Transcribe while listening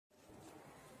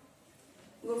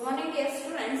Good morning dear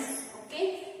students. Okay,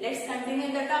 let's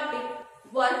continue the topic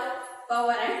work,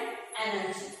 power and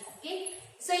energy. Okay,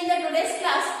 so in the today's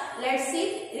class, let's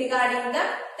see regarding the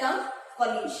term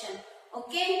collision.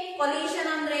 Okay, collision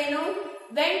andre enu?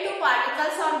 When two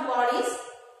particles or bodies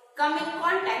come in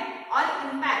contact or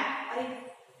impact,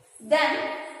 then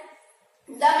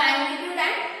the magnitude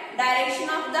and direction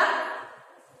of the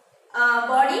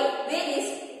body varies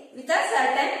with a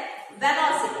certain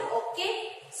velocity. Okay,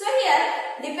 so here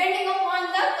depending upon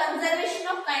the conservation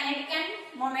of kinetic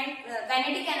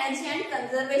energy and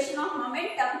conservation of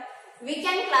momentum, we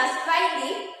can classify the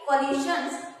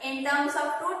collisions in terms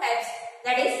of two types,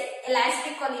 that is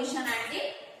elastic collision and the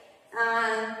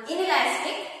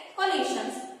inelastic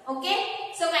collisions. Okay,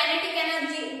 so kinetic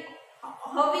energy,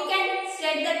 how we can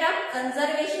state the term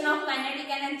conservation of kinetic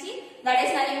energy, that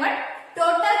is nothing but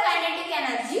total kinetic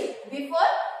energy before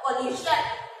collision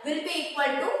will be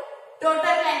equal to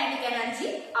total kinetic energy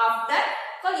after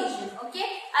collision. Okay,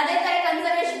 ಅದೇ ತರ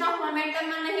conservation of momentum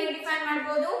ಅನ್ನು ಹೇಗೆ define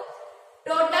ಮಾಡಬಹುದು?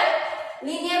 Total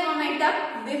linear momentum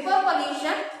before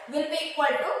collision will be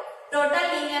equal to total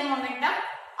linear momentum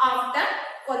after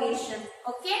collision.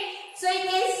 Okay, so in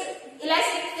case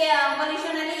elastic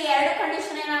collision ಅಲ್ಲಿ ಎರಡು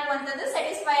condition ಏನಾಗುವಂತದ್ದು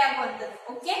satisfy ಆಗುವಂತದ್ದು.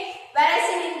 Okay, whereas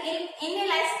in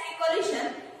inelastic collision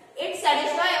it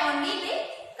satisfy only the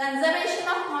conservation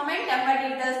of momentum but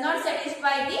it does not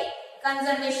satisfy the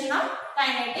conservation of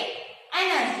kinetic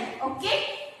energy. Okay,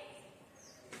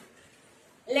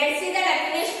 let's see the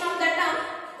definition of the term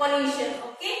collision.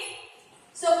 Okay,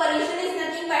 so collision is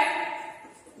nothing but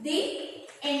the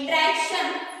interaction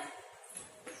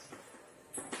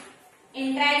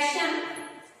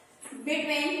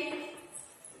between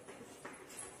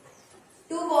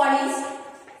two bodies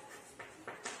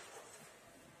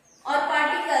or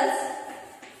particles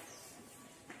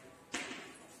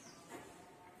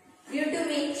due to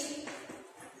which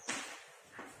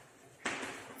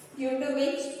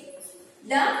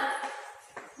the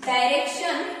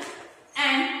direction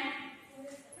and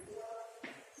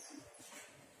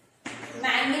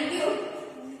magnitude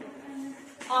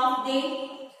of the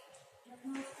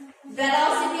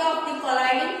velocity of the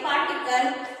colliding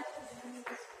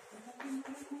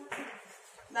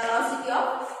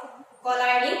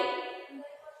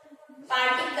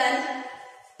particle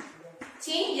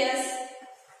changes.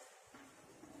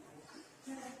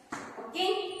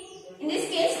 Okay, in this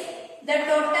case the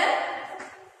total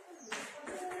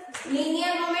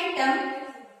linear momentum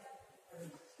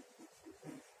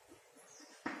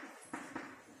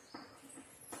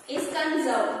is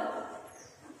conserved,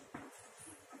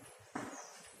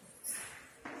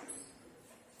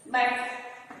 but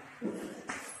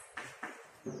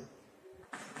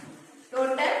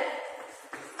total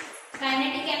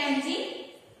kinetic energy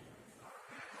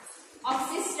of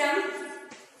system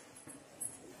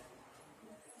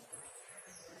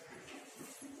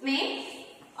may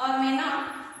or may not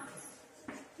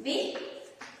be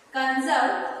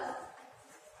conserved.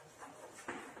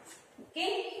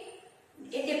 Okay,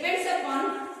 it depends on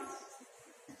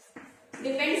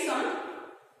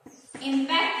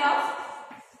impact of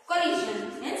collision,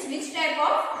 means which type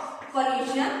of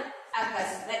collision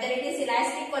occurs, whether it is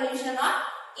elastic collision or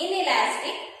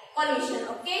inelastic collision.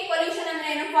 Okay, collision ಅಂದ್ರೆ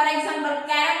ಏನು? For example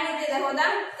carrom ಇದೆ, ಹೌದಾ?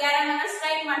 Carrom ಅನ್ನ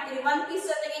strike ಮಾಡ್ತೀವಿ, ಒಂದ್ piece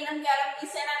ಜೊತೆಗೆ ಇನ್ನೊಂದು carrom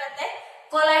piece ಏನಾಗುತ್ತೆ?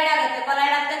 ಕೊಲೈಡ್ ಆಗುತ್ತೆ.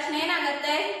 ಕೊಲೈಡ್ ಆದ ತಕ್ಷಣ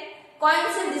ಏನಾಗುತ್ತೆ?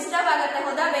 ಕಾಯಿನ್ಸ್ ಡಿಸ್ಟರ್ಬ್ ಆಗುತ್ತೆ,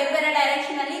 ಹೌದಾ? ಬೇರೆ ಬೇರೆ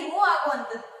ಡೈರೆಕ್ಷನ್ ಅಲ್ಲಿ ಮೂವ್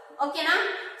ಆಗುವಂತದ್ದು. ಓಕೆನಾ?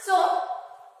 So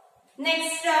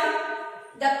next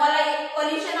the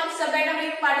collision of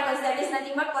subatomic particles, that is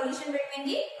nothing but collision between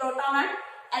the proton and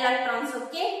electrons.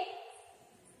 Okay,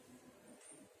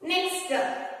 next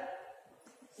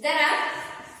there are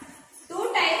two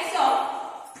types of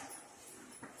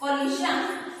collision.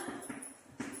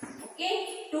 Okay,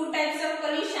 two types of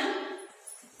collision,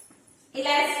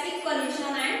 elastic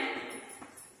collision and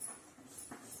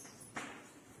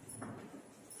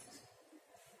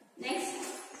next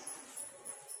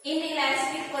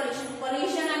inelastic collision.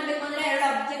 Collision ಆಗಬೇಕು ಅಂದ್ರೆ ಎರಡು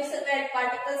objects ಅಥವಾ ಎರಡು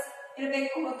particles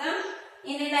ಇರಬೇಕು, ಹೌದಾ?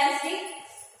 inelastic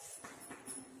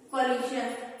collision.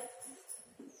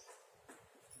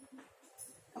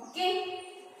 Okay,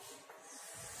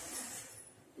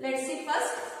 let's see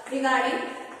first regarding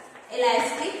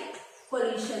elastic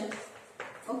collision.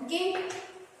 Okay,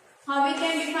 how we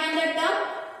can define the term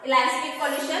elastic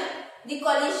collision? The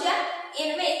collision in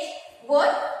which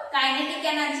both kinetic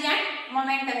energy and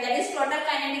momentum, that is total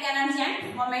kinetic energy and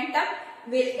momentum,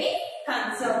 will be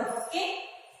conserved. Okay,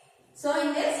 so in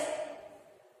this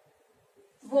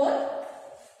both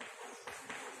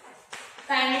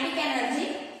kinetic energy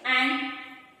and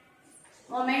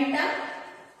momentum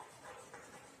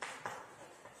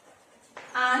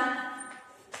are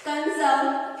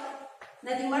conserved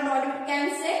nothing but what we can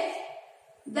say,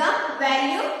 the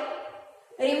value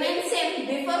remains same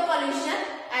before collision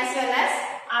as well as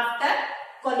after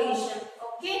collision.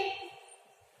 Okay.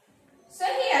 So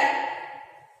here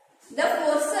the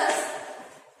forces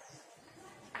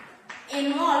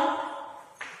involved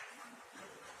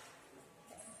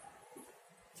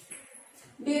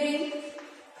during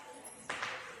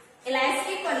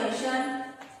elastic collision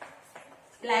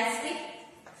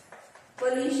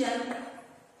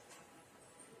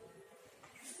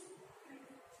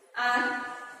are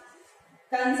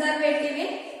conservative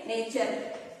in nature.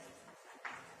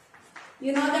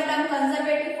 You know the term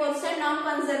conservative force and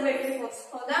non-conservative force.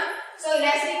 ಹೌದಾ? So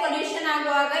elastic collision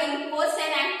ಆಗುವಾಗ in force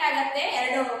and act ಆಗುತ್ತೆ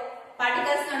ಎರಡು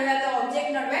particles ನಡುವೆ ಅಥವಾ object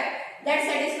ನಡುವೆ, that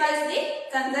satisfies the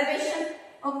conservation.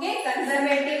 Okay,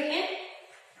 conservative in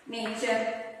nature.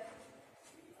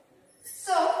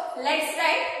 So let's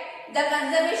write the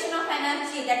conservation of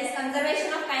energy, that is conservation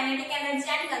of kinetic energy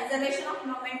and conservation of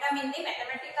momentum in the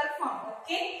mathematical form.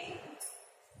 Okay.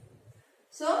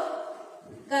 So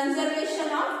conservation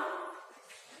of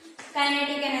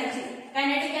kinetic energy.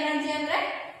 Kinetic energy ಅಂದ್ರೆ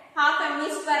half mv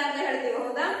square ಅಂತ ಹೇಳ್ತೀವಿ.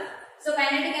 ಹೌದಾ? So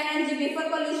kinetic energy before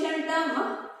collision term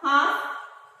half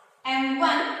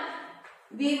m1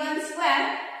 v1 square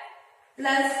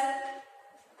plus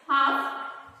half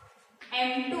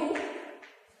m2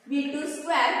 v2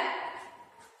 square.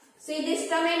 So this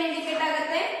term indicate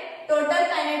ಆಗುತ್ತೆ total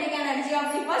kinetic energy of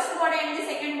the first body and the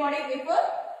second body before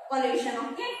collision.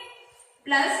 Okay,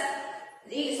 plus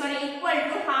equal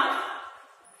to half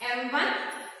m1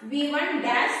 v1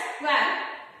 dash square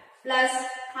plus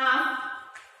half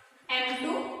m2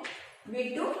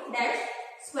 v2 dash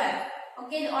square.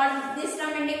 Okay, or this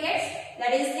term indicates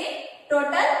that is the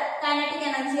total kinetic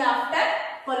energy after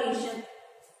collision.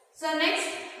 So next,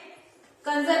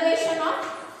 conservation of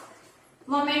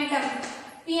momentum.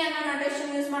 P ಅನ್ನೋ notation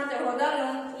use ಮಾಡ್ತೇವೆ. ಹೌದಾ?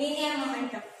 linear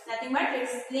momentum, nothing but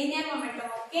it's linear momentum.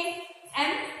 Okay,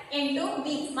 m into v,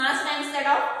 mass times that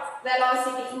of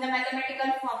velocity in the mathematical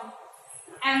form.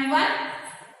 m1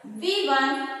 v1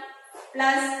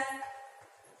 plus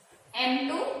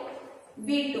m2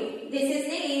 v2. This is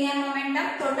the linear momentum.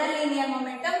 Total linear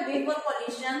momentum before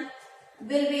collision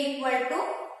will be equal to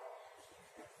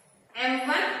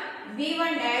m1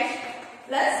 v1 dash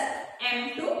plus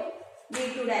m2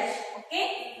 v2 dash. Okay,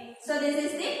 so this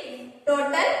is the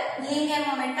total linear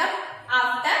momentum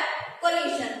after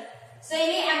collision. So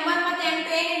ಇಲ್ಲಿ m1 ಮತ್ತು m2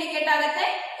 ಏನು indicate ಆಗುತ್ತೆ?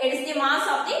 It is the mass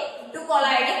of the two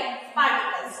colliding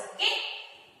particles. Okay,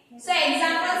 so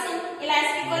examples in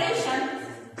elastic collision,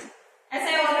 as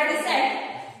I already said,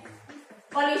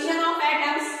 collision of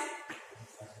atoms.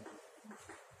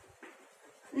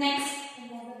 Next,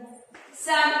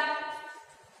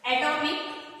 subatomic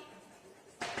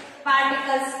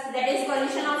particles, that is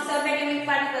collision of subatomic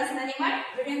particles, nothing but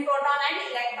between proton and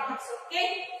electrons. Okay,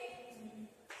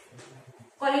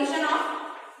 collision of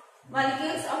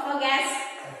molecules of a gas.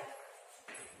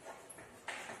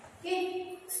 Okay,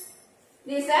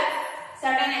 these are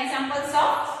certain examples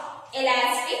of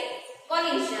elastic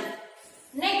collision.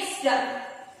 Next,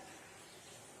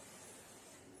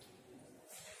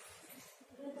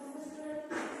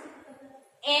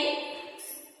 in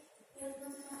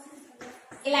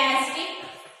elastic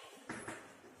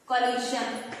collision,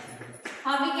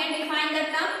 how we can define the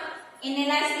term? In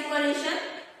elastic collision,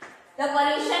 the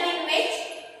collision in which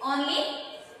only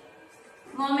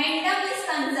momentum is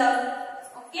conserved.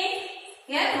 Okay,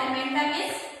 here momentum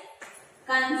is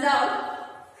conserved,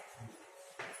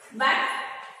 but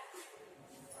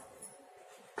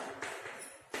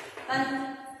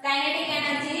kinetic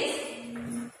energy is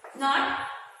not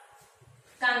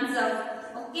conserved.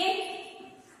 Okay,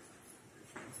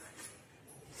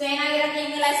 so in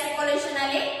elastic collision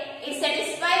it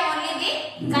satisfies only the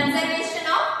conservation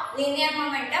of linear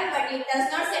momentum, but it does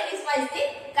not satisfy the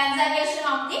conservation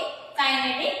of the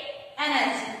kinetic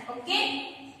energy. Okay,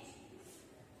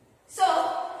 so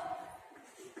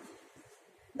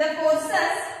the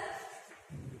forces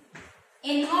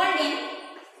involved in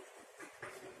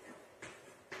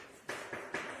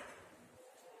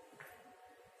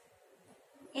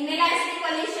elastic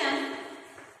collision,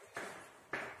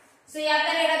 so यहाँ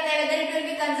पर इರುತ್ತೆ whether it will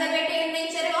be conservative in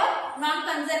nature or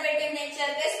non-conservative nature.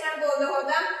 Guess ಮಾಡಬಹುದು.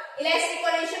 ಹೌದಾ? elastic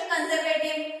collision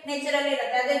conservative nature ಅಲ್ಲಿ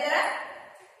ಇರುತ್ತೆ. ಅದೇ ತರ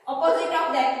opposite of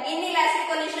that, inelastic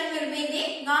collision will be the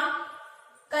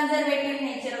non-conservative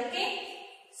nature. Okay,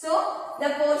 so the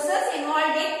forces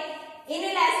involved in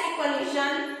inelastic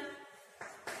collision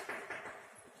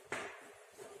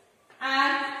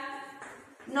are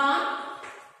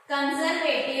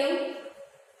non-conservative.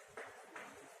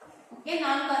 Okay,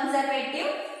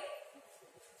 non-conservative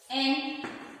in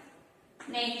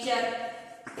nature.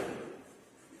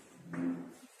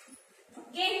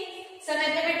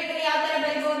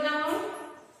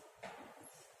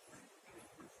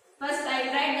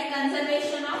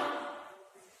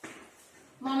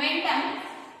 momentum,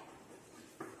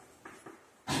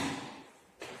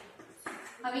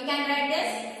 we can write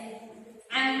this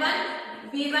m1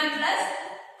 v1 plus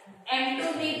m2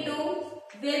 v2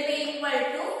 will be equal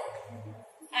to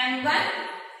m1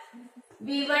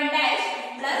 v1 dash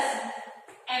plus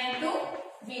m2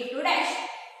 v2 dash.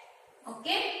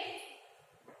 Okay.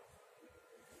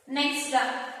 Next,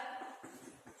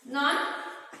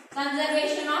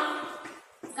 non-conservation of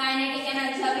kinetic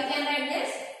energy. How we can write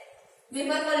this?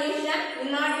 Before collision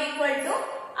will not be equal to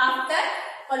after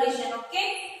collision. Okay.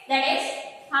 That is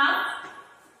half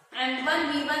m1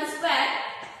 v1 square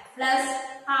plus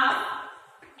half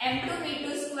m2 v2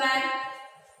 square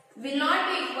will not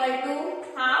be equal to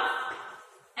half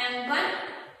m1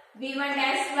 v1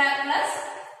 dash square plus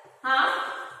half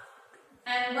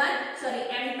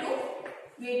m2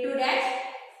 v2 dash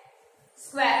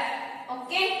square.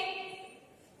 Okay.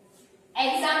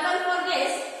 Example for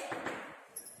this: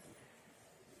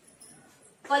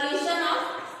 collision of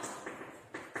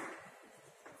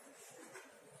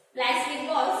plastic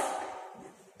balls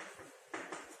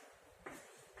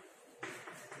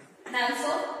and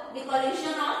also the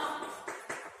collision of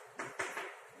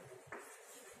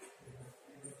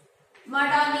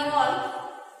mud on the wall.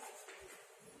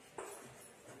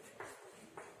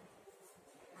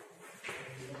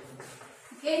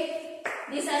 Okay,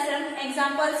 these are some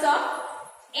examples of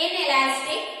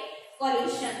inelastic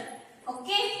collision.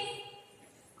 Okay,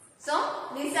 so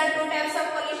these are two types of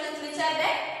collisions which are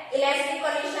there: elastic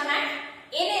collision and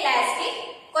inelastic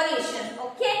collision.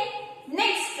 Okay,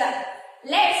 next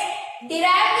let's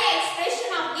derive the expression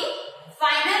of the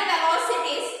final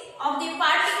velocities of the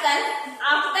particle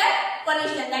after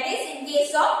collision, that is in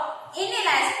case of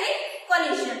inelastic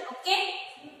collision. Okay,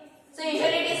 so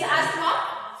usually it is asked for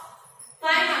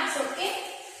 5 marks. Okay,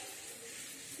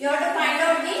 you have to find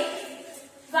out the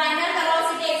final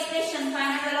velocity expression.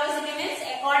 Final velocity means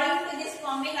according to this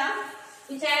formula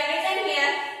which I have written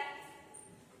here.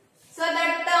 So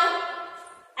that term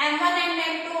m1 and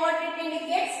m2, what it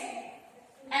indicates?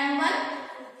 m1,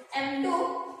 m2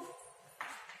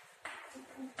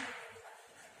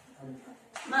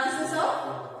 masses of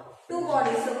two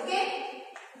bodies. Okay,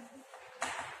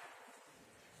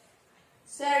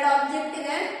 so that object is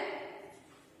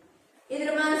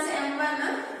either mass m1.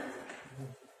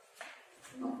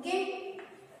 Okay,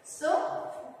 so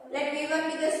let v1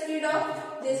 be the speed of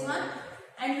this one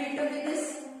and v2 be the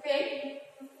speed,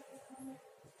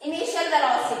 initial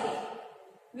velocity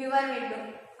v1 v2.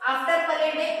 After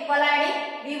colliding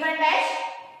v1 dash,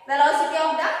 velocity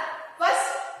of the first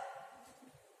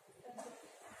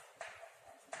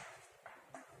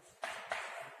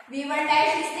v1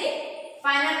 dash is the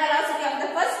final velocity of the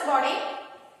first body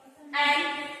and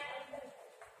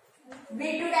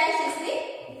v2 dash is the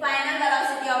final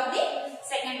velocity of the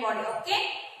second body. Okay,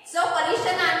 so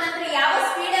collision ಆದ ನಂತರ ಯಾವ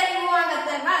speed ಅಲ್ಲಿ move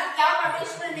ಆಗುತ್ತೆ ಅಲ್ವಾ, ಯಾವ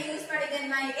notation ಅನ್ನು use ಮಾಡಿದ್ದೇನೆ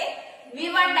ನಾನು ಇಲ್ಲಿ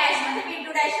v1 dash ಮತ್ತೆ v2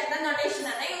 dash ಅಂತ ನೊಟೇಷನ್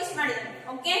ಅನ್ನು ಯೂಸ್ ಮಾಡಿದ್ದೇನೆ.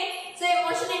 ಓಕೆ, ಸೊ ಈ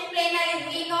ಮೋಷನ್ ಇನ್ ಪ್ಲೇನ್ ಅಲ್ಲಿ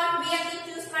v0 v ಅಂತ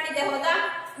ಚೂಸ್ ಮಾಡಿದೆ. ಹೌದಾ,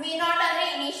 v0 ಅಂದ್ರೆ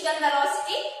ಇನಿಷಿಯಲ್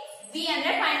ವೆಲಾಸಿಟಿ, v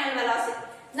ಅಂದ್ರೆ ಫೈನಲ್ ವೆಲಾಸಿಟಿ.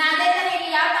 ನಾನು ಅದೇ ತರ ಇಲ್ಲಿ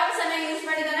ಯಾವ ಟರ್ಮ್ಸ್ ಅನ್ನು ಯೂಸ್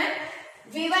ಮಾಡಿದ್ದೇನೆ,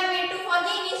 v1 v2 for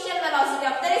the initial velocity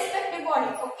of the respective body.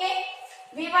 Okay,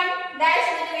 v1 dash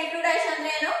ಮತ್ತೆ v2 dash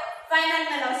ಅಂದ್ರೆ ಏನು, final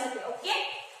velocity. Okay,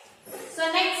 so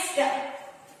next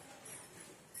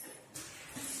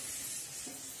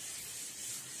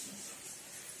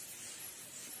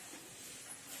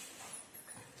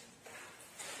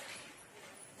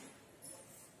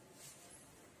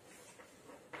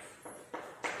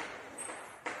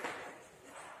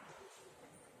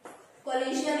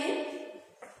collision in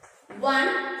one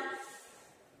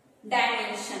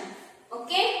dimension.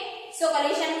 Okay, so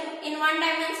collision in one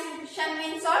dimension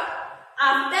means what?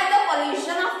 After the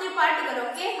collision of the particle.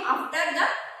 Okay, after the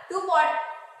two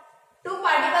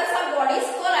particles or bodies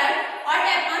collide, what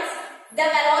happens? The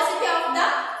velocity of the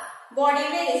body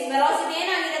varies. Velocity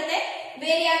ಏನಾಗಿರುತ್ತೆ,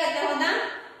 very ಆಗುತ್ತೆ. ಹೌದಾ,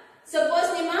 suppose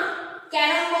ನಿಮ್ಮ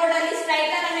carrom board ಅಲ್ಲಿ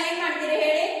striker ಅನ್ನು ಏನ್ ಮಾಡ್ತೀರಿ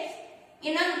ಹೇಳಿ,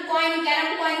 ಇನ್ನೊಂದು ಕಾಯಿನ್ ಕ್ಯಾರಂ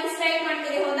ಕಾಯಿನ್ ಸ್ಟ್ರೈಕ್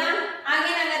ಮಾಡ್ತೀರಿ. ಹೌದಾ,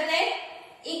 ಆಗೇನಾಗುತ್ತೆ,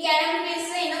 ಈ ಕ್ಯಾರಂ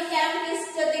ಪೀಸ್ ಇನ್ನೊಂದು ಕ್ಯಾರಂ ಪೀಸ್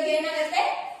ಜೊತೆಗೆ ಏನಾಗುತ್ತೆ,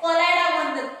 ಕೊಲೈಡ್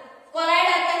ಆಗುವಂತದ್ದು. ಕೊಲೈಡ್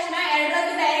ಆದ ತಕ್ಷಣ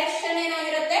ಎರಡರದ್ದು ಡೈರೆಕ್ಷನ್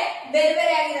ಏನಾಗಿರುತ್ತೆ, ಬೇರೆ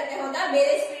ಬೇರೆ ಆಗಿರುತ್ತೆ. ಹೌದಾ,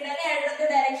 ಬೇರೆ ಸ್ಪೀಡ್ ಅಲ್ಲಿ ಎರಡರದ್ದು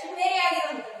ಡೈರೆಕ್ಷನ್ ಬೇರೆ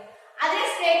ಆಗಿರುವಂತದ್ದು. ಆದ್ರೆ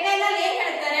ಸ್ಟ್ರೇಟ್ ಲೈನ್ ಅಲ್ಲಿ ಏನ್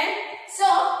ಹೇಳ್ತಾರೆ, so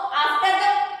after the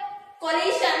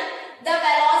collision the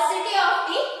velocity of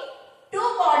the two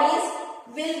bodies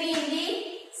will be in the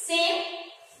same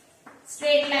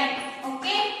straight line.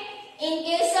 Okay, in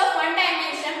case of one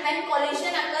dimension, when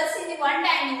collision occurs in the one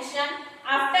dimension,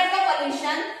 after the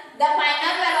collision the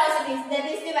final velocities, that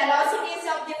is the velocities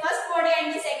of the first body and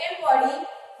the second body,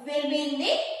 will be in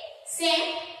the same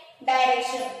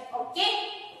direction. Okay,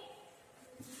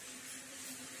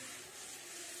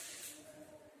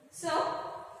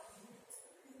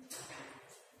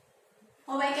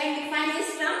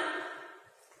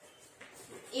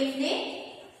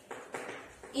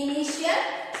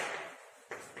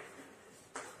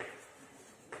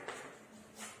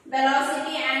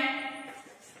 velocity and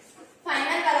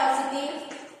final velocity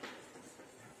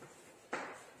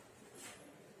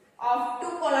of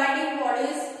two colliding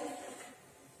bodies,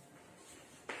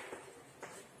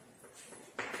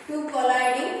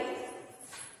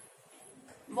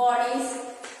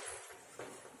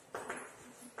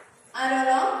 are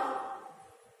along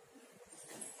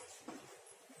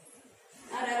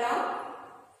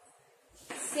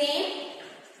same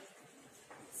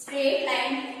straight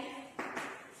line.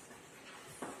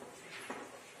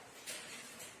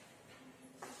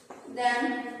 Then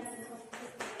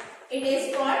it is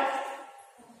called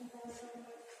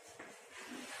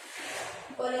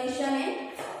collision in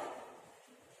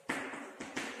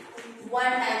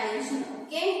one dimension.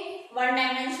 Okay, one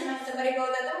dimension of the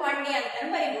ಬರಿಬಹುದು ಅಥವಾ 1D ಅಂತ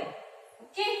ಬರಿಬಹುದು.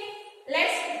 Okay,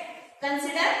 let's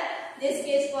consider this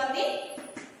case for the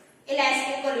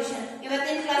elastic collision.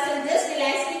 ಇವತ್ತಿನ class ಅಲ್ಲಿ just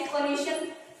elastic collision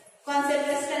concept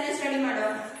ಅಷ್ಟನ್ನ study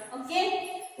ಮಾಡೋಣ. Okay,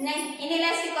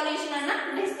 inelastic collision ಅನ್ನ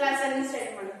next class ಅಲ್ಲಿ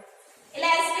study ಮಾಡೋಣ.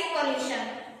 Elastic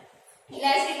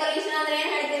collision ಅಂದ್ರೆ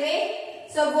ಏನು ಹೇಳ್ತೀವಿ?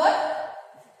 So both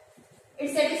it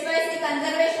satisfies the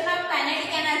conservation of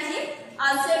kinetic energy,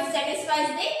 also it satisfies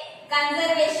the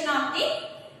conservation of the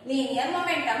linear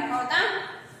momentum. ಹೌದಾ?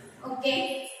 Okay,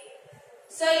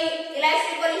 so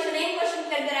elastic collision ಏನು question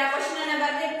ಕೇಳ್ತಾರೆ ಆ ಕ್ವೆಶ್ಚನ್ ಅನ್ನ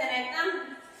ಬರ್ದಿರ್ತಾನೆ ಆಯ್ತಾ?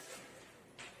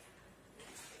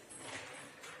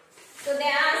 So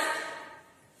they ask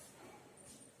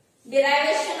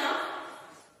derivation of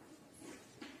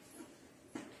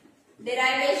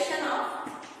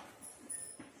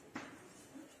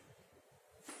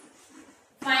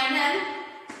final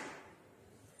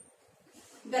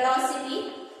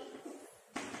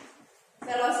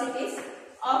velocities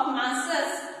of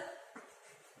masses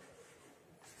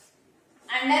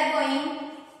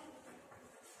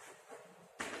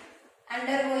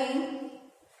undergoing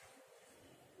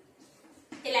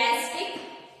elastic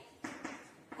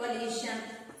collision.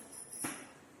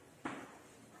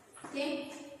 Okay,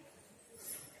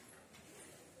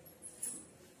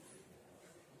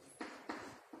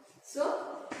 so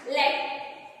let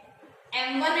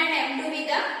m1 and m2 be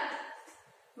the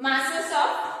masses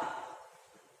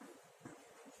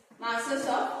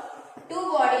of two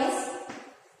bodies.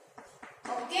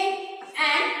 Okay,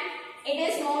 and it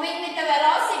is moving with the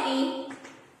velocity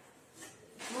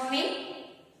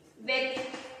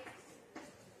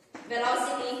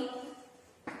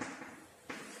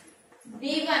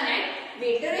v1 and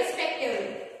v2 respectively.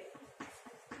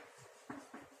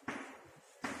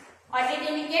 What it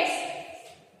indicates?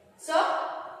 So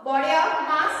body of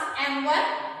mass m1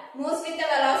 moves with the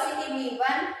velocity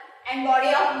v1 and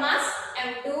body of mass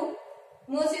m2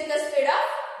 moves with the speed of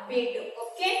v2.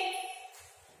 Okay,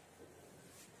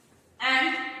 and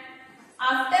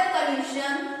after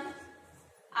collision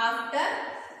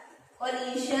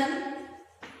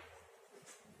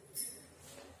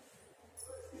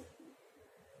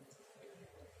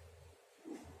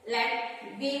let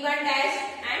v1 dash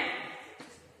and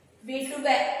v2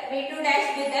 dash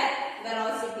be the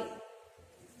velocity.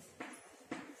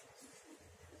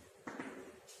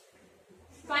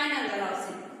 Final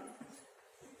velocity.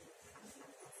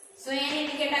 So ಏನು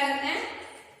indicate ಆಗುತ್ತೆ?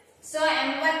 So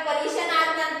m1 collision ಆದ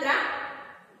ನಂತರ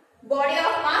body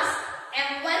of mass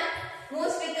m1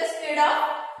 moves with the speed of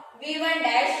v1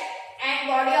 dash and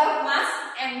body of mass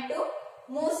m2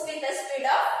 moves with the speed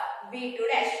of v2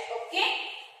 dash. Okay,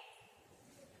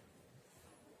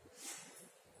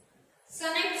 so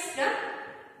next,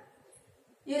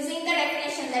 using the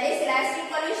definition, that is elastic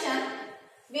collision,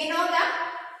 we know the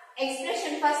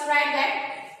expression. First write that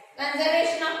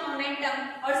conservation of momentum.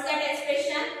 What's that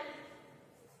expression?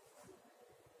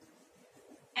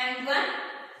 m1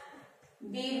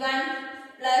 v1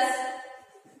 plus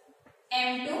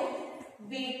m2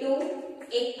 v2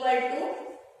 equal to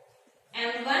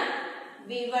m1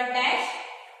 v1 dash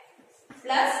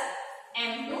plus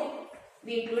m2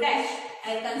 v2 dash. I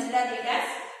will consider it as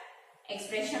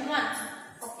expression 1.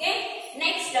 Okay,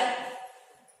 next,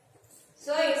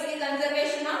 so it's the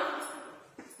conservation of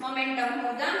momentum.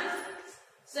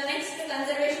 So next,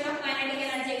 conservation of kinetic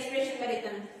energy expression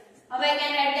baritan. How I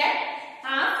can write that?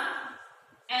 Half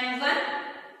m1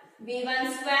 v1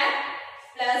 square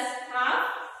plus half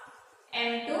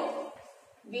m2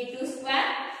 v2 square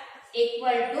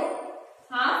equal to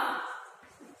half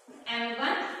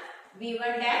m1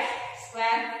 v1 dash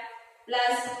square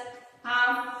plus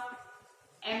half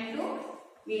m2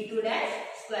 v2 dash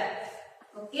square.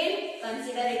 Okay,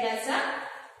 consider it as a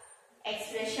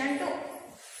expression 2.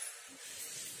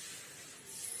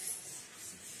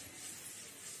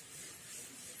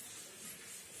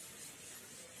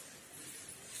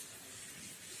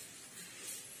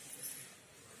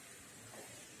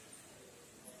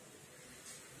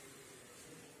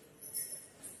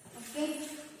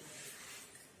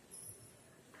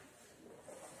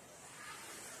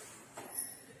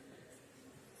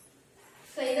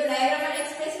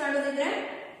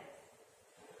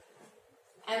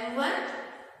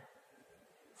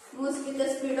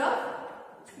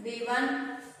 v1.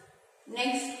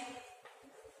 Next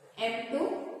m2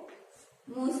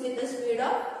 moves with the speed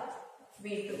of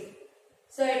v2.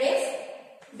 So it is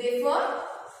before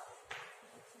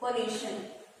collision.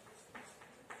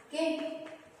 Okay.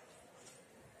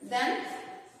 Then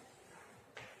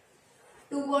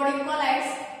two body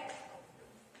collides.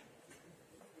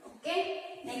 Okay.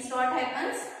 Next what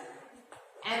happens?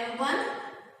 m1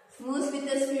 moves with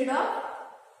the speed of,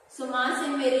 so mass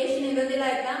in variation irodilla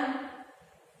aita,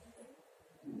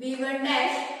 v1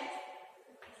 dash,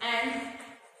 and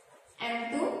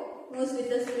m2 moves with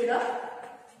the speed of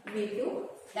v2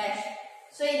 dash.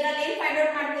 So idralli find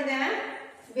out ಮಾಡ್ತಿದ್ದೇವೆ.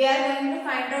 We are going to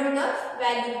find out the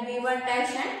value v1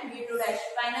 dash and v2 dash.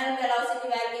 Final velocity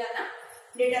value ಅನ್ನು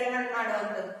determine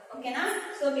ಮಾಡುವಂತದ್ದು. Okay na?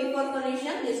 So before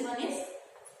collision, this one is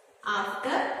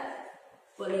after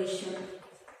collision.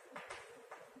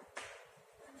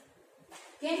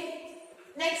 Okay.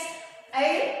 Next, I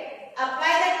will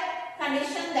apply the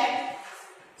condition that,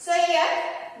 so here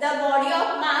the body of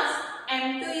mass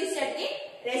m2 is at the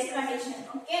rest condition.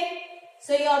 Okay.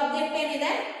 So your object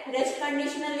ಏನಿದೆ rest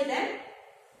condition ಅಲ್ಲಿ ಇದೆ.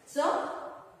 So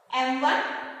m1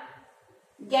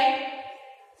 get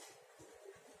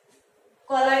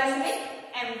collides with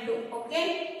m2. Okay.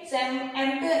 So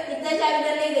m2 ಇದ್ದ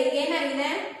ಜಾಗದಲ್ಲಿ ಇದೆ ಏನಾಗಿದೆ,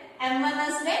 m1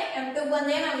 ಅಷ್ಟೇ m2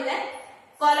 ಬಂದು ಏನಾಗಿದೆ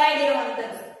collide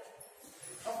ಇರುವಂತದ್ದು.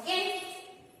 Okay.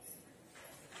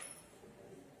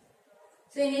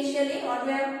 So initially what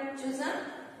we have chosen,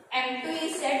 m2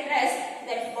 is set rest,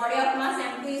 that body of mass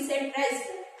m2 is set rest.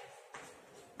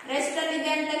 Rest ಅಲ್ಲಿ ಇದೆ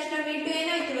ಅಂದ ತಕ್ಷಣ v2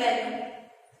 ಏನಾಯ್ತು value,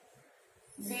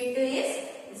 v2 is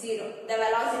 0. The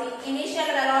velocity, initial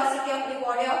velocity of the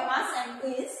body of mass m2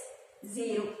 is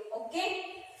 0. Okay.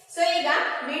 So ಈಗ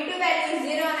v2 value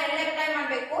 0 ಅನ್ನು ಎಲ್ಲಿ apply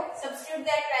ಮಾಡಬೇಕು, substitute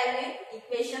that value in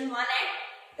equation 1 and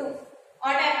 2.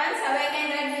 What happens? How I can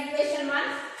write the equation 1?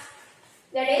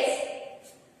 That is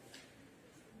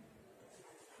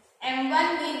m1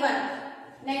 v1.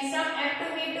 Next from m2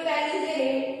 v2 value is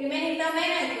remaining term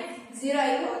ಏನಾಯ್ತು 0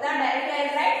 ಆಯ್ತು. ಹೌದಾ? Directly I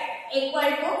write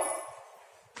equal to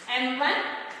m1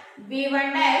 v1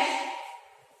 dash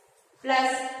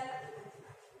plus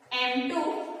m2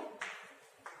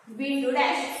 v2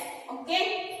 dash. Okay.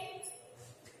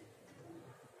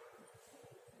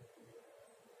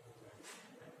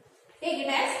 Take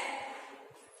it as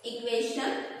equation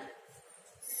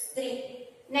 3.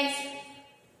 Next,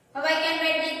 how I can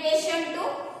write the equation 2?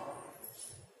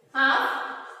 Half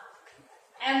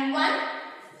m1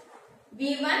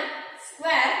 v1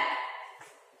 square.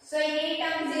 So in any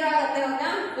term 0 ಆಗುತ್ತೆ ಹೌದಾ,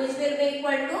 which will be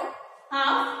equal to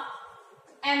half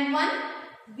m1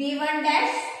 v1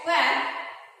 dash square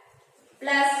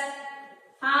plus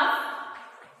half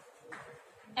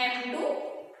m2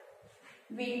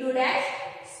 v2 dash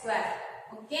square.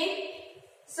 Okay.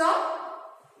 So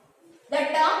the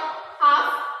term half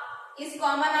is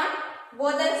common on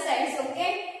both the sides.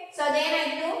 Okay. So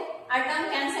ಅದೇನಾಯ್ತು, ಆ term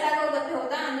cancel ಆಗಿ ಹೋಗುತ್ತೆ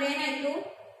ಹೌದಾ, ಅಂದ್ರೆ ಏನಾಯ್ತು,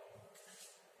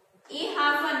 ಈ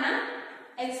half ಅನ್ನ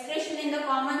expression ಇಂದ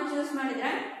ಕಾಮನ್ ಚೂಸ್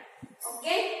ಮಾಡಿದ್ರೆ,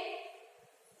 okay.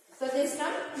 So this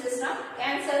term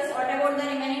cancels. What about the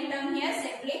remaining term here?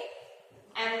 Simply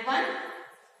m1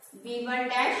 v1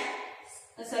 dash,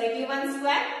 v1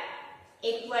 square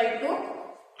equal to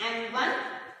m1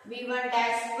 v1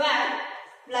 dash square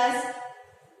plus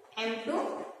m2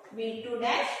 v2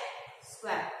 dash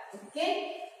square. Okay.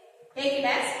 Take it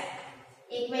as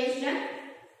equation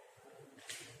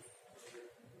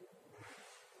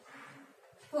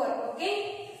 4. Okay.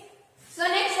 So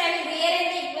next I will rearrange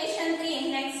the equation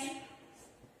 3 next.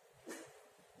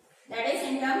 That is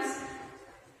in terms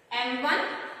m1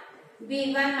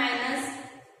 v1 minus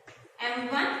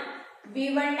m1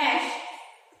 v1 dash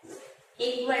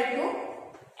equal to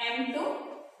m2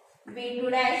 v2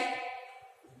 dash.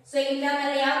 So in term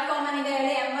ಅಲ್ಲಿ ಯಾವ common ಇದೆ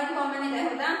ಹೇಳಿ, m1 common ಇದೆ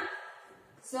ಹೌದಾ.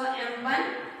 So m1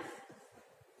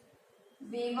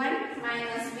 v1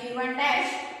 minus v1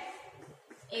 dash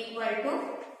equal to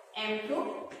m2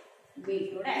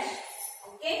 v2 dash.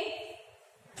 Okay.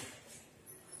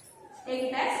 Take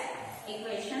it as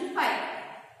equation 5.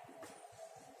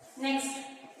 Next,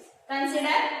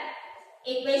 consider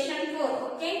equation 4.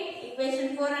 Okay. Equation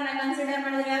 4 ಅನ್ನು consider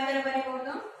ಮಾಡಿದ್ರೆ ಯಾವ ತರ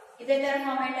ಬರೆಯಬಹುದು, ಇದೇ ತರ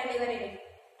ಫಾರ್ಮ್ಯಾಟ್ ಅಲ್ಲಿ ಬರೆಯಿರಿ.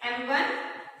 m1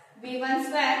 v1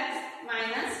 square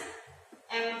minus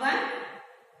m1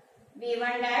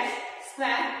 v1 dash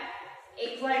square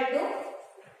equal to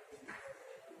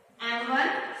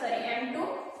m2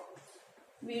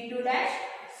 v2 dash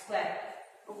square.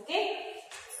 Okay.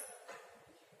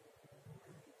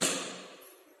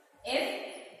 If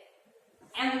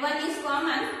m1 is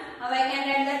common, how I can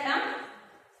write the term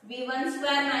v1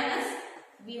 square minus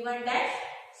v1 dash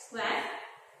square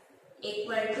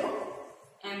equal to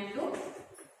m2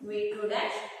 V2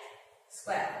 dash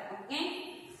square. Okay.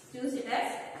 Choose it as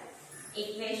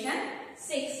equation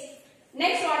 6.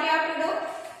 Next, what you have to do?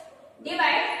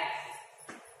 Divide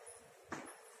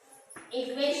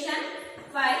equation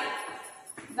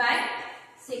 5 by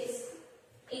 6.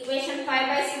 Equation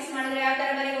 5 by 6 ಮಾಡಿದ್ರೆ ಯಾವ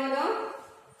ತರ ಬರೆಯಬಹುದು?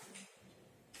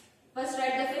 First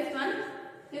write the fifth one.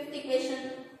 Fifth equation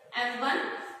m1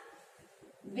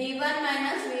 v1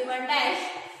 minus v1 dash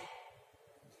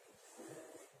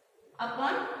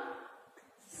upon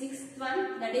sixth one,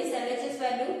 that is LHS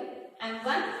value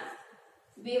m1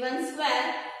 v1 square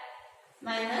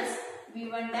minus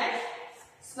v1 dash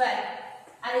square.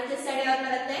 ಆ ರೀತಿ study ಯಾವುದು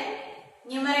ಬರುತ್ತೆ?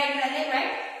 Numerator ಅಲ್ಲಿ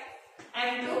right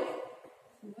m2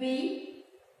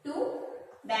 v2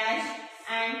 dash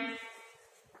and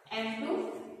m2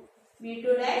 v2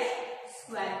 dash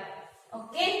square.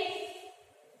 Okay.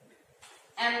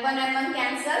 m1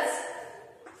 cancels,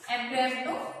 m2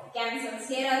 cancels.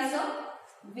 Here also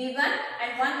v1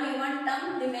 and 1 v1 term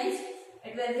remains.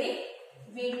 It will be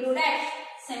v2 dash,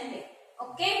 same thing.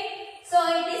 Okay. So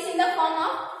it is in the form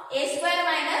of a square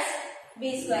minus b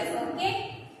square. Okay.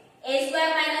 a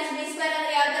square minus b square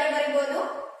ಅಂದ್ರೆ ಯಾವ ತರ ಬರೆಯಬಹುದು?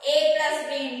 a plus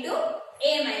b into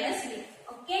a minus b.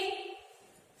 Okay.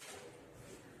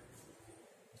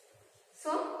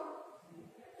 So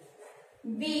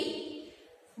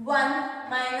b1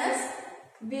 minus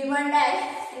b1 dash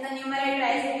in the numerator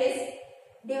as it is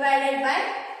divided by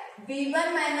b1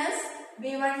 minus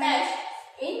b1 dash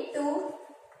into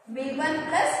b1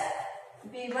 plus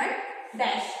b1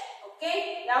 dash. Okay.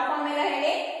 ಯಾವ formula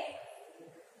ಹೇಳಿ?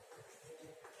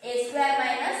 a square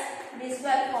minus b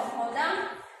square form होगा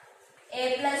a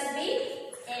plus b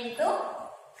into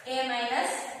a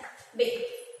minus b.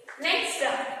 Next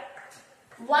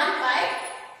 1 by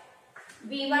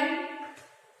b1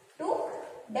 2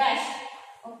 dash.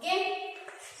 Okay.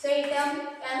 So it term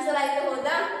cancel ಆಯ್ತು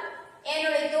ಹೋದಾ? ಏನು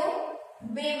ಉಳಿತು?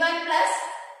 b1 plus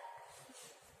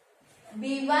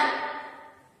b1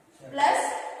 plus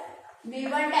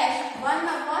b1 dash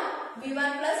 1 upon b1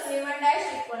 plus b1 dash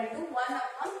equal to 1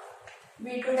 upon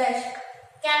b2 dash.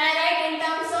 Can I write in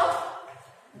terms of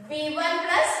b1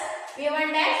 plus b1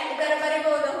 dash? ಇದರ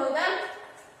ಬರೆಯಬಹುದು ಹೌದಾ?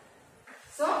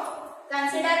 So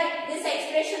consider this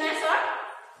expression as what?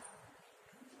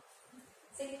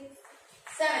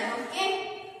 7. Okay.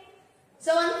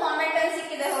 So one format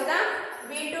ಸಿಕ್ಕಿದೆ ಹೌದಾ?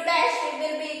 b2 dash it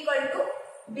will be equal to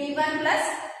b1 plus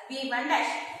b1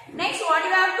 dash. Next what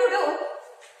you have to do?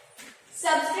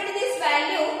 Substitute this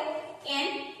value in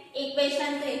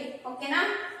equation 3. Okay na?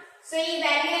 So ಈ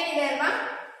value ಏನಿದೆ ಅಲ್ವಾ?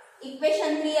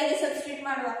 equation 3 ಅಲ್ಲಿ substitute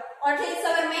ಮಾಡುವ. What is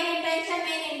our main intention?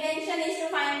 Main intention is to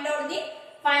find out the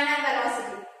final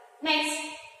velocity. Next,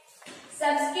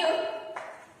 substitute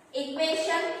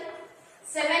equation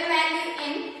 7 value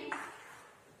in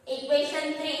equation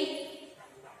 3.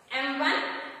 m1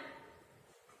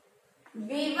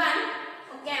 v1.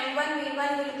 Okay, m1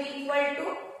 v1 will be equal to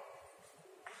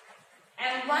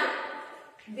m1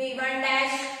 v1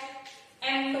 dash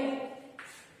m2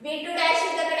 v2 dash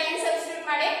in the ಕಡೆ ಏನು substitute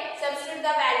ಮಾಡಿ? Substitute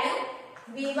the value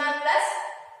v1 plus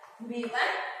v1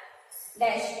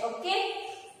 dash. Okay.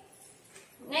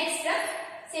 Next,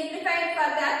 simplify it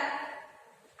further.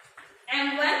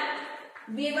 m1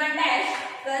 v1 dash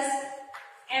plus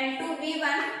m2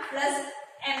 v1 plus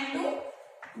m2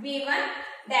 v1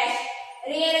 dash.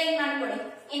 Rearrange ಮಾಡ್ಕೊಳ್ಳಿ.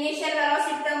 Initial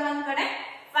velocity term ಒಂದು ಕಡೆ,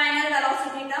 final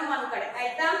velocity term ಒಂದು ಕಡೆ.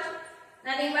 ಆಯ್ತಾ?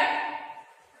 Nothing but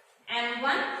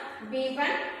m1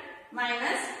 v1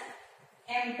 minus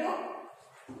m2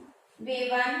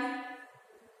 v1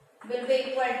 will be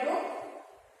equal to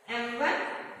m1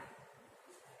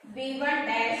 v1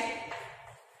 dash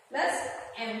plus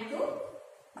m2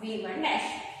 v1 dash.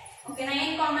 Okay, now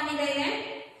in common ಇದೆ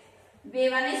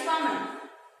v1 is common.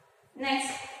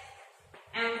 Next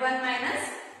m1 minus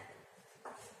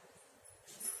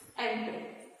m2.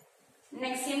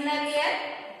 Next similarly here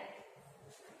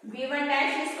v1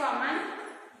 dash is common,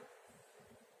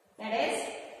 that is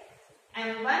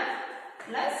m1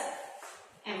 plus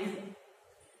m2.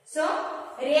 So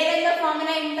rearrange the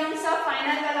formula in terms of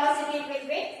final velocity. It will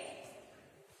be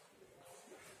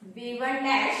v1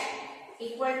 dash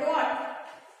equal to what?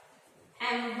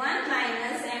 m1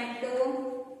 minus m2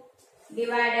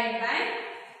 divided by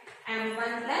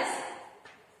m1 plus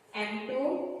m2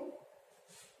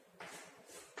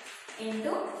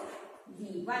 into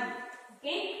v1.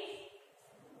 Okay.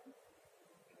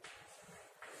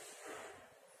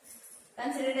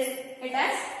 Consider it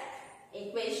as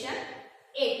equation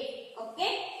 8.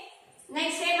 Okay.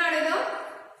 Next ಏನು ಮಾಡೋದು?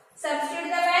 Substitute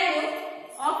the value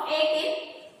of 8 in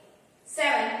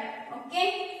 7. Okay.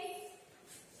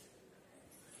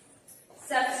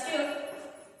 Substitute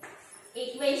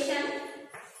equation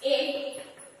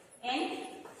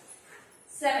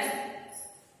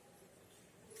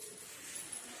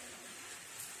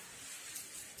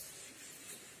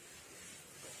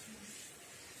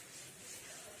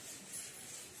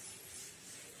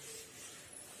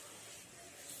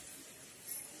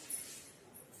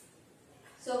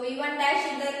v1 dash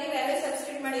ಇದರಲ್ಲಿ value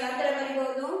substitute ಮಾಡಿ ಯಾವ ತರ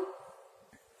ಬರೆಯಬಹುದು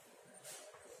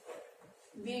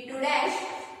v2 dash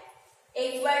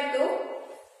equal to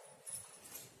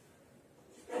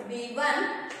v1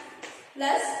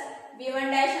 plus v1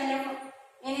 dash ಅಂದ್ರೆ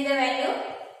ಏನಿದೆ value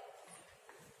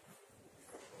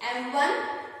m1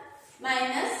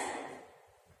 minus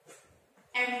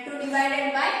m2 divided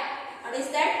by what is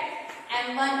that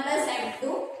m1 plus m2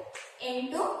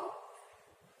 into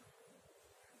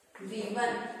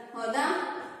v1 ಹೌದಾ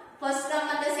first term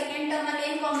ಮತ್ತೆ second term ಅಲ್ಲಿ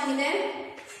ಏನು ಕಾಮನ್ ಇದೆ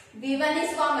v1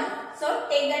 is common so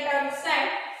take that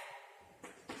outside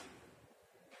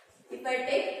if I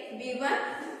take v1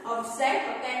 outside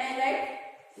how can I write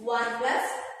 1 plus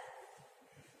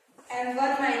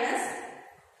m1 minus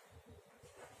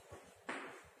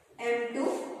m2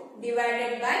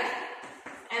 divided by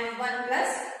m1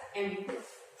 plus m2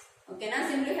 okay na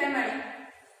simplify ಮಾಡಿ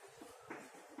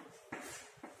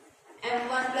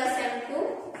m1 plus m2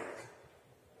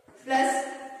 plus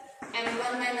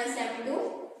m1 minus m2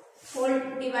 whole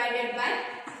divided by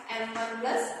m1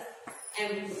 plus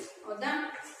m2 ಹೌದಾ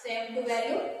so m2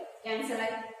 value cancel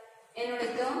ಆಯ್ತು ಏನು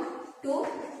ಉಳಿತು 2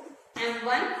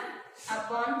 m1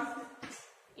 upon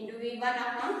into v1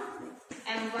 upon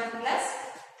m1 plus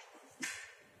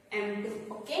m2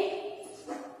 okay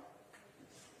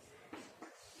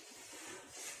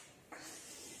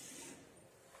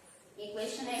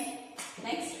equation 8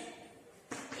 next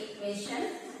equation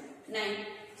 9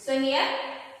 so here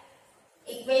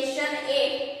equation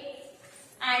 8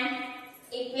 and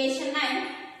equation 9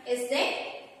 is the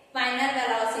final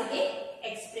velocity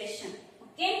expression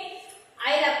okay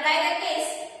I'll apply the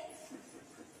case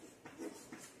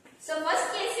so first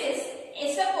case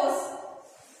is suppose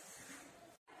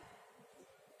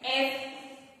if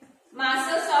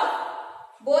masses of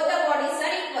both the bodies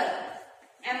are equal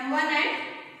m1 and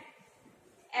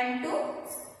m2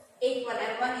 equal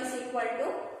m1 is equal to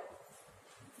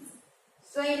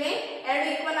so ಇಲ್ಲಿ ಎರಡು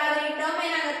equal ಆದರೆ ಈ term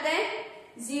ಏನಾಗುತ್ತೆ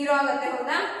 0 ಆಗುತ್ತೆ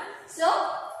ಹೌದಾ so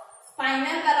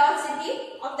final velocity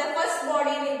of the first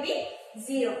body will be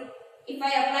 0 if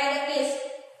I apply the case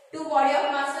two body of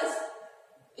masses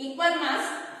equal mass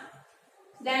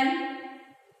then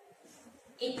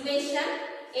equation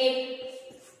 8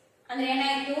 ಅಂದ್ರೆ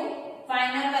ಏನಾಯ್ತು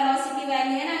final velocity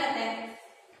value ಏನಾಗುತ್ತೆ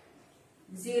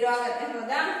 0 ಆಗುತ್ತೆ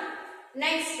ಹೌದಾ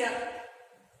next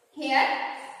here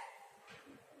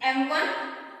m1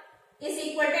 is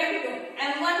equal to m2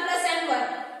 m1 plus m1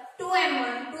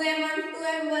 2m1 2m1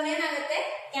 2m1 ಏನಾಗುತ್ತೆ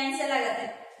cancel ಆಗುತ್ತೆ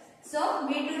so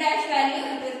v2 dash value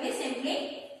it will be simply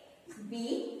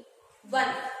v1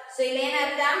 so ಇಲ್ಲಿ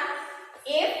ಏನರ್ಥ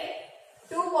if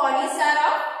two bodies are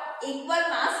of equal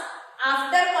mass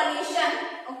after collision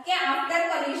okay after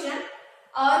collision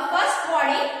our first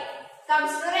body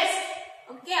comes to rest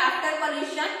okay after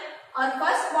collision our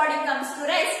first body comes to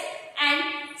rest and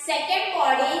second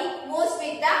body moves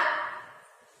with the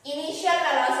initial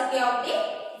velocity of the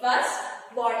first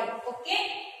body okay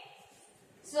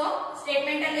so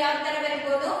statement alli yav tara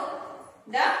baribodu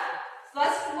the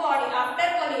first body after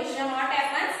collision what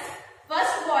happens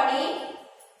first body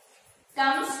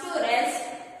comes to rest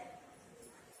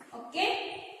okay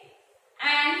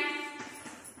and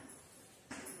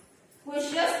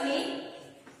pushes the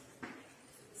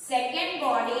second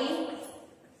body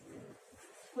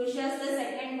pushes the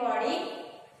second body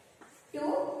to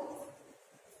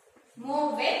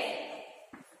move with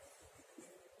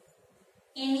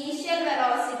initial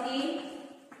velocity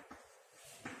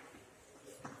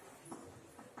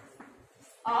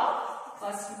of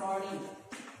first body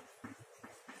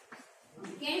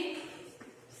okay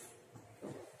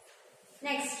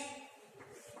next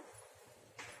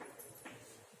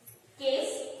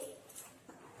case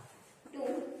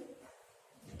 2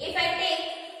 if I take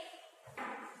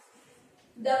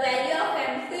the value of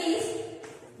m2 is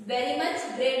very much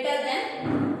greater than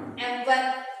m1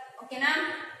 okay na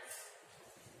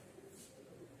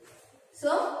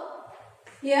so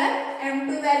here m2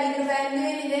 value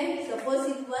ಏನಿದೆ suppose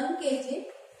it 1 kg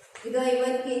ಇದು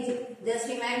 50 kg just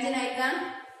imagine ಆಯ್ತಾ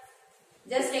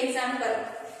just example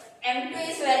m2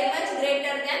 is very much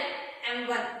greater than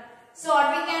m1 so what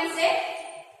we can say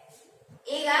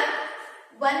ಈಗ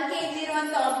 1 kg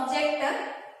ಇರುವಂತ object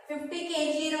 50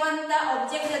 kg ಇರುವಂತ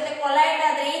object ಜೊತೆ collide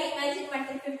ಆದ್ರೆ ಏನು imagine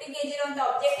ಮಾಡ್ತೀವಿ 50 kg ಇರುವಂತ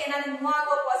ಆಬ್ಜೆಕ್ಟ್ ಏನಾದರೂ ಮೂವ್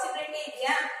ಆಗೋ ಪಾಸಿಬಿಲಿಟಿ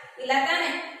ಇದೆಯಾ ಇಲ್ಲ ತಾನೆ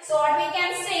so what we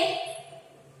can say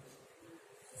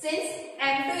since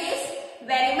m2 is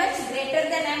very much greater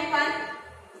than m1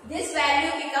 this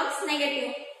value becomes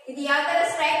negative ಇದು ಯಾವ ತರ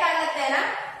ಸ್ಟ್ರೈಕ್ ಆಗುತ್ತೆ ಅಲ್ಲ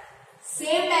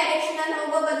ಸೇಮ್ ಡೈರೆಕ್ಷನ್ ಅಲ್ಲಿ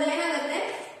ಹೋಗೋ ಬದಲು ಏನಾಗುತ್ತೆ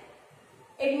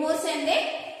it moves in the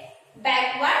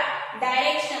backward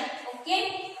direction okay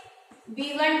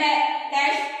v1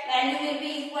 dash value will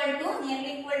be equal to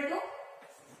nearly equal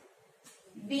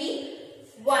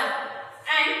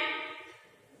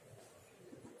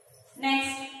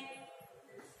Next,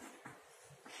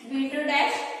 V2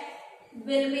 dash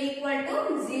will be equal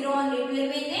to 0 only. It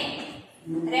will be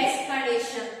in a rest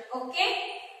condition. Okay.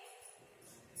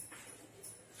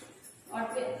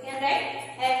 What we can write?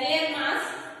 Heavier mass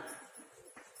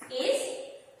is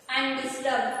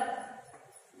undisturbed.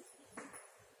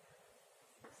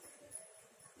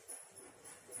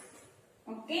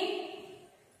 Okay.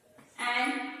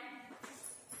 And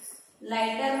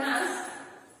lighter mass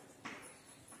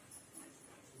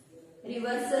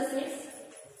reverses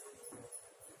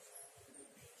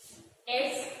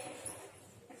its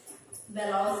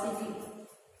velocity.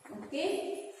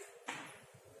 Okay.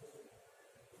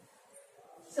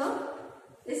 So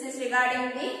this is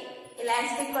regarding the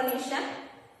elastic collision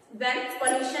when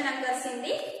collision occurs in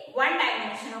the one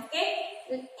dimension. Okay.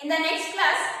 In the next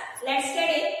class, let's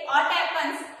study what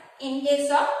happens in case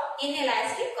of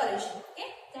inelastic collision. Okay.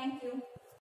 Thank you.